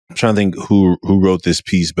trying to think who wrote this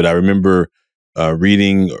piece, but I remember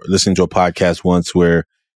reading or listening to a podcast once where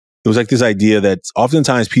it was like this idea that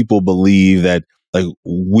oftentimes people believe that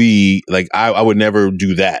like I would never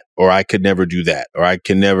do that, or I could never do that, or I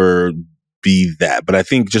can never be that. But I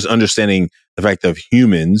think just understanding the fact of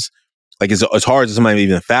humans, like it's hard to somebody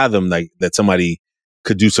even fathom like that somebody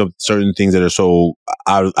could do some certain things that are so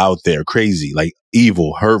out there, crazy, like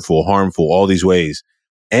evil, hurtful, harmful, all these ways.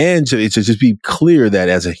 And to just be clear that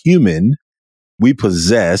as a human, we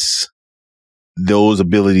possess those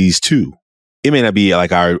abilities too. It may not be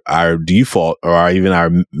like our default or our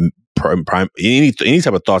prime any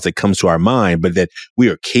type of thoughts that comes to our mind, but that we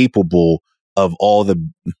are capable of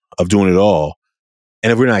doing it all.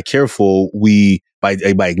 And if we're not careful, we by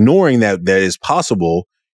ignoring that is possible,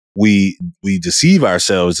 we deceive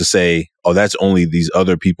ourselves to say, oh, that's only these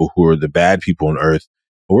other people who are the bad people on earth.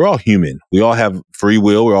 But we're all human. We all have free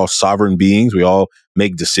will. We're all sovereign beings. We all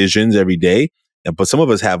make decisions every day. But some of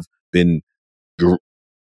us have been, I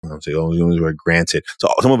don't say only granted.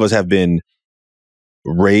 So some of us have been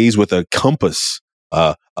raised with a compass,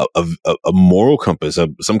 a moral compass,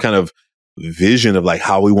 some kind of vision of like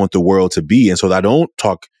how we want the world to be. And so I don't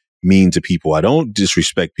talk mean to people. I don't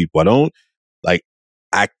disrespect people. I don't like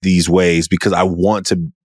act these ways because I want to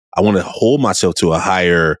hold myself to a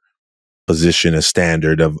higher position, a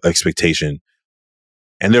standard of expectation.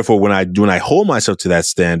 And therefore, when I hold myself to that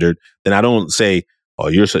standard, then I don't say, "Oh,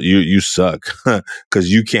 you suck," because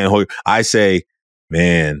you can't hold. I say,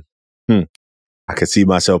 "Man, I could see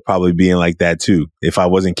myself probably being like that too if I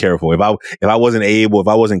wasn't careful. If I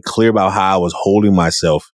wasn't clear about how I was holding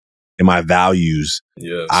myself and my values,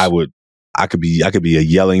 yes. I could be a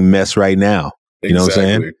yelling mess right now. You know what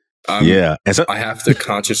I'm saying? Yeah. And so, I have to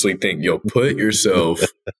consciously think, put yourself.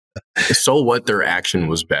 So what? Their action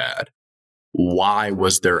was bad. Why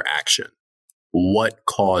was their action? What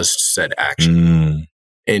caused said action?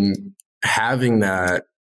 And having that,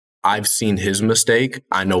 I've seen his mistake.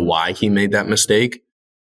 I know why he made that mistake.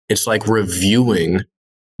 It's like reviewing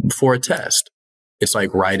for a test. It's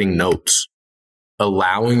like writing notes,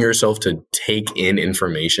 allowing yourself to take in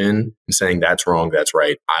information and saying, that's wrong, that's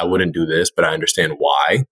right. I wouldn't do this, but I understand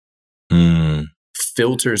why.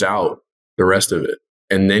 Filters out the rest of it.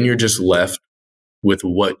 And then you're just left with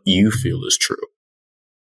what you feel is true.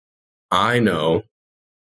 I know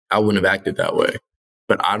I wouldn't have acted that way,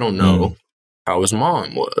 but I don't know how his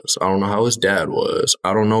mom was. I don't know how his dad was.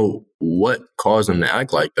 I don't know what caused him to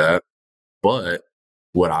act like that, but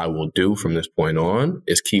What I will do from this point on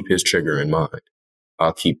is keep his trigger in mind.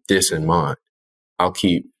 I'll keep this in mind. I'll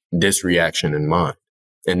keep this reaction in mind.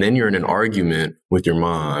 And then you're in an argument with your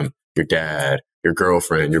mom, your dad, your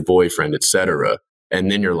girlfriend, your boyfriend, etc.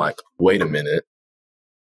 And then you're like, wait a minute,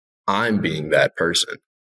 I'm being that person.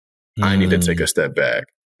 I need to take a step back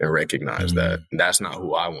and recognize that that's not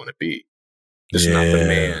who I want to be. This is not the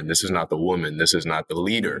man. This is not the woman. This is not the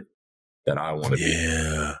leader that I want to be.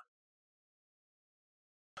 Yeah.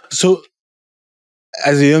 So,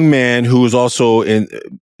 as a young man who was also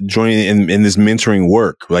joining in this mentoring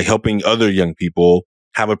work, like helping other young people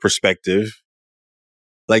have a perspective,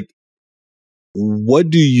 like, what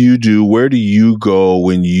do you do? Where do you go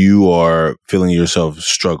when you are feeling yourself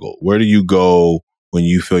struggle? Where do you go when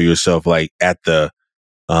you feel yourself like at the,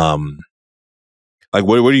 like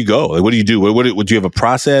where do you go? Like, what do you do? What do you have a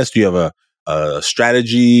process? Do you have a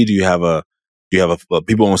strategy? Do you have a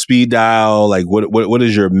people on speed dial? Like, what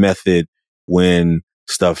is your method when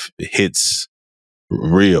stuff hits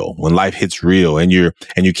real, when life hits real, and you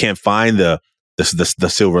can't find the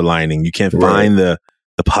silver lining, you can't find the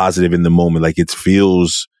positive in the moment, like it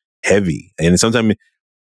feels heavy. And sometimes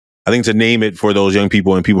I think to name it for those young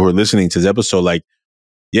people and people who are listening to this episode,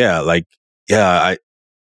 yes.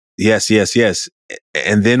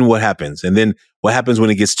 And then what happens? And then what happens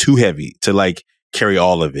when it gets too heavy to like carry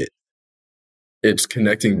all of it? It's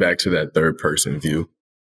connecting back to that third person view.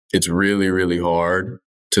 It's really, really hard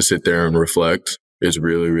to sit there and reflect. It's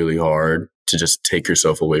really, really hard to just take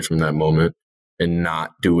yourself away from that moment and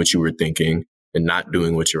not do what you were thinking and not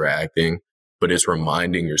doing what you were acting. But it's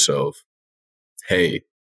reminding yourself, hey,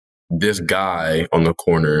 this guy on the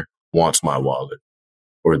corner wants my wallet,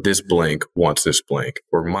 or this blank wants this blank,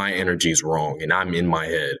 or my energy's wrong and I'm in my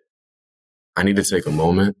head. I need to take a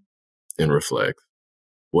moment and reflect.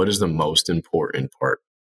 What is the most important part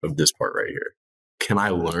of this part right here? Can I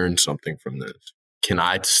learn something from this? Can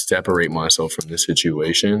I separate myself from this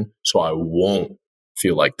situation so I won't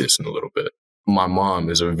feel like this in a little bit? My mom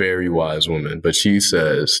is a very wise woman, but she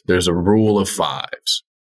says there's a rule of fives.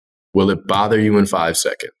 Will it bother you in 5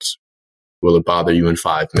 seconds? Will it bother you in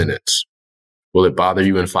 5 minutes? Will it bother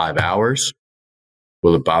you in 5 hours?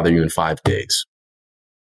 Will it bother you in 5 days?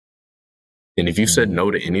 And if you said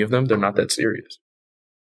no to any of them, they're not that serious.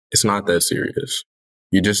 It's not that serious.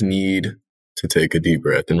 You just need to take a deep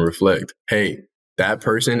breath and reflect. Hey, that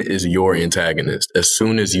person is your antagonist. As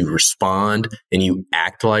soon as you respond and you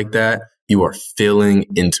act like that, you are filling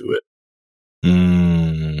into it.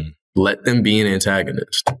 Let them be an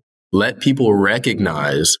antagonist. Let people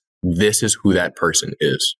recognize this is who that person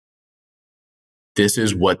is. This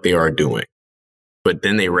is what they are doing. But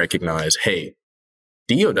then they recognize, hey,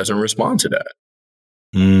 Theo doesn't respond to that.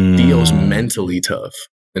 Theo's mentally tough.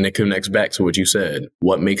 And it connects back to what you said.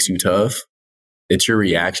 What makes you tough? It's your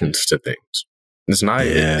reactions to things. It's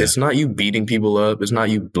not you beating people up. It's not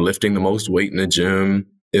you lifting the most weight in the gym.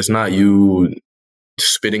 It's not you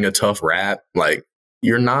spitting a tough rap. Like,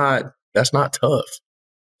 that's not tough.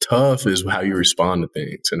 Tough is how you respond to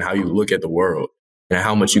things and how you look at the world and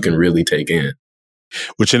how much you can really take in.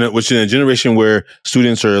 Which in a generation where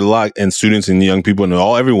students are locked, and students and young people and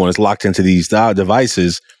everyone is locked into these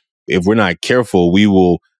devices, if we're not careful, we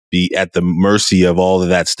will be at the mercy of all of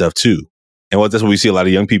that stuff too. And that's what we see a lot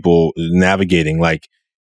of young people navigating, like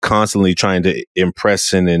constantly trying to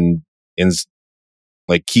impress and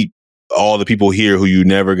like keep all the people here who you're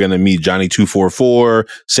never going to meet, Johnny 244,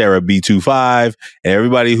 Sarah B25, and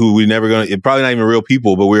everybody who we never going to, probably not even real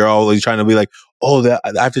people, but we're always trying to be like, oh, that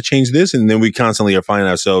I have to change this. And then we constantly are finding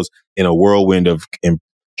ourselves in a whirlwind of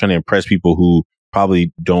trying to impress people who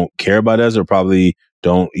probably don't care about us or probably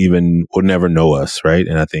would never know us. Right.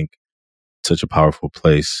 And I think such a powerful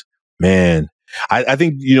place, man. I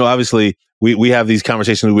think, obviously we have these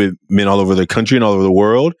conversations with men all over the country and all over the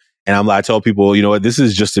world. And I tell people, you know what, this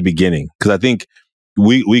is just the beginning. Cause I think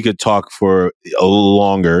we could talk for a little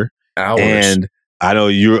longer. Hours. And I know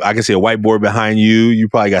I can see a whiteboard behind you. You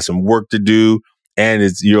probably got some work to do, and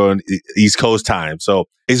you're on East Coast time. So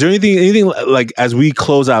is there anything like as we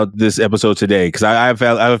close out this episode today? Cause I have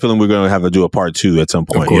a feeling we're going to have to do a part 2 at some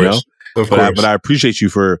point, Of course. But I appreciate you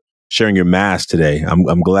for sharing your mass today.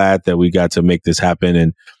 I'm glad that we got to make this happen.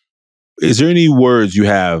 And is there any words you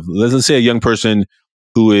have? Let's say a young person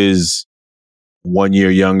who is 1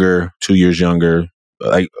 year younger, 2 years younger,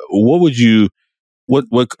 like what would you,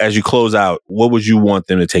 as you close out, what would you want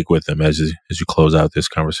them to take with them as you close out this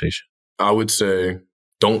conversation? I would say,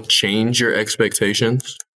 don't change your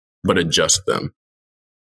expectations, but adjust them.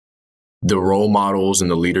 The role models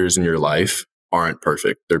and the leaders in your life aren't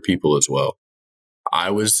perfect. They're people as well.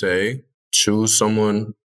 I would say, choose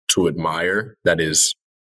someone to admire that is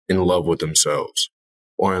in love with themselves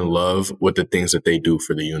or in love with the things that they do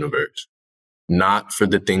for the universe, not for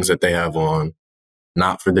the things that they have on,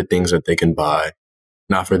 not for the things that they can buy,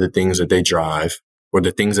 not for the things that they drive or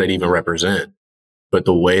the things that even represent, but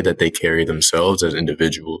the way that they carry themselves as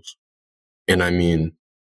individuals. And I mean,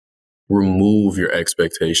 remove your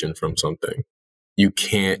expectation from something. You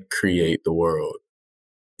can't create the world.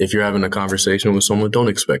 If you're having a conversation with someone, don't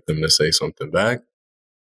expect them to say something back.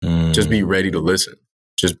 Just be ready to listen.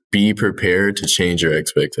 Just be prepared to change your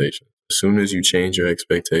expectations. As soon as you change your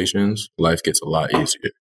expectations, life gets a lot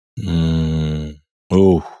easier.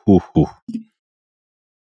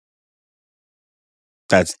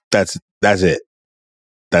 That's it.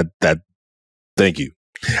 That. Thank you.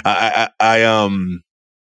 I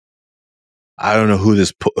don't know who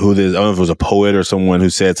this. I don't know if it was a poet or someone who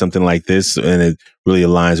said something like this, and it really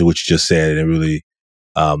aligns with what you just said. And it really,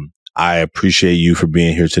 I appreciate you for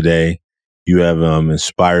being here today. You have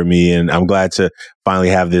inspired me, and I'm glad to finally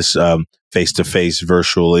have this face-to-face,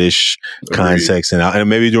 virtual-ish context. And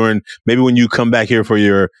maybe when you come back here for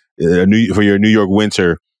your New York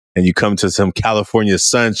winter, and you come to some California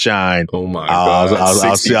sunshine. Oh my God!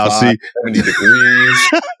 I'll see. 70 degrees.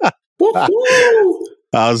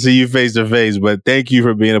 I'll see you face to face. But thank you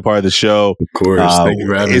for being a part of the show. Of course, thank you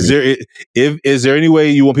for having me. Is there any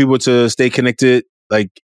way you want people to stay connected? Like,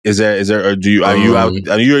 is there? Or do you? Are you out?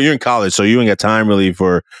 You're in college, so you ain't got time really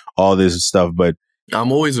for all this stuff. But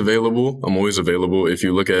I'm always available. If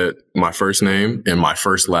you look at my first name and my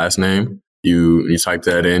first last name, you type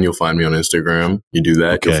that in, you'll find me on Instagram. You do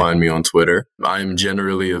that, You'll find me on Twitter. I'm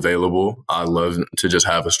generally available. I love to just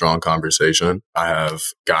have a strong conversation. I have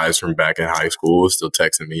guys from back in high school still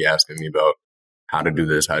texting me, asking me about how to do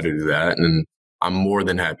this, how to do that. And I'm more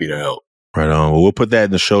than happy to help. Right on. Well, we'll put that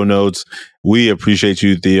in the show notes. We appreciate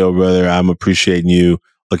you, Theo, brother. I'm appreciating you.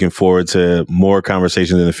 Looking forward to more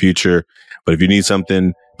conversations in the future. But if you need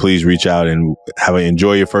something, please reach out and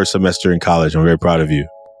enjoy your first semester in college. I'm very proud of you.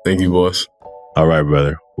 Thank you, boss. All right,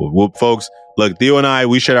 brother. Well, folks, look, Theo and I,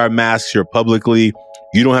 we share our masks here publicly.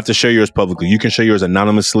 You don't have to share yours publicly. You can share yours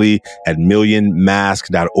anonymously at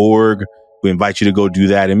millionmask.org. We invite you to go do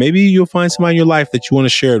that. And maybe you'll find somebody in your life that you want to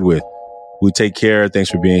share it with. We take care. Thanks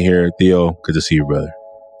for being here. Theo, good to see you, brother.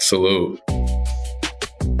 Salute.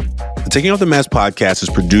 The Taking Off the Mask podcast is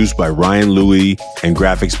produced by Ryan Louie and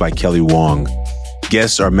graphics by Kelly Wong.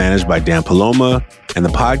 Guests are managed by Dan Paloma, and the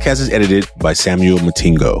podcast is edited by Samuel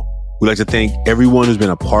Matingo. We'd like to thank everyone who's been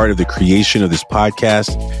a part of the creation of this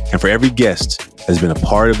podcast. And for every guest that has been a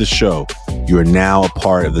part of the show, you are now a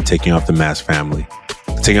part of the Taking Off the Mask family.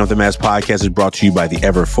 The Taking Off the Mask podcast is brought to you by the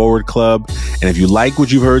Ever Forward Club. And if you like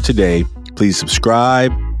what you've heard today, please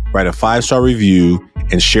subscribe, write a 5-star review,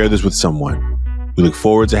 and share this with someone. We look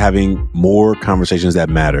forward to having more conversations that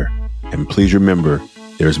matter. And please remember,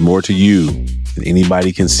 there is more to you than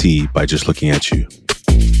anybody can see by just looking at you.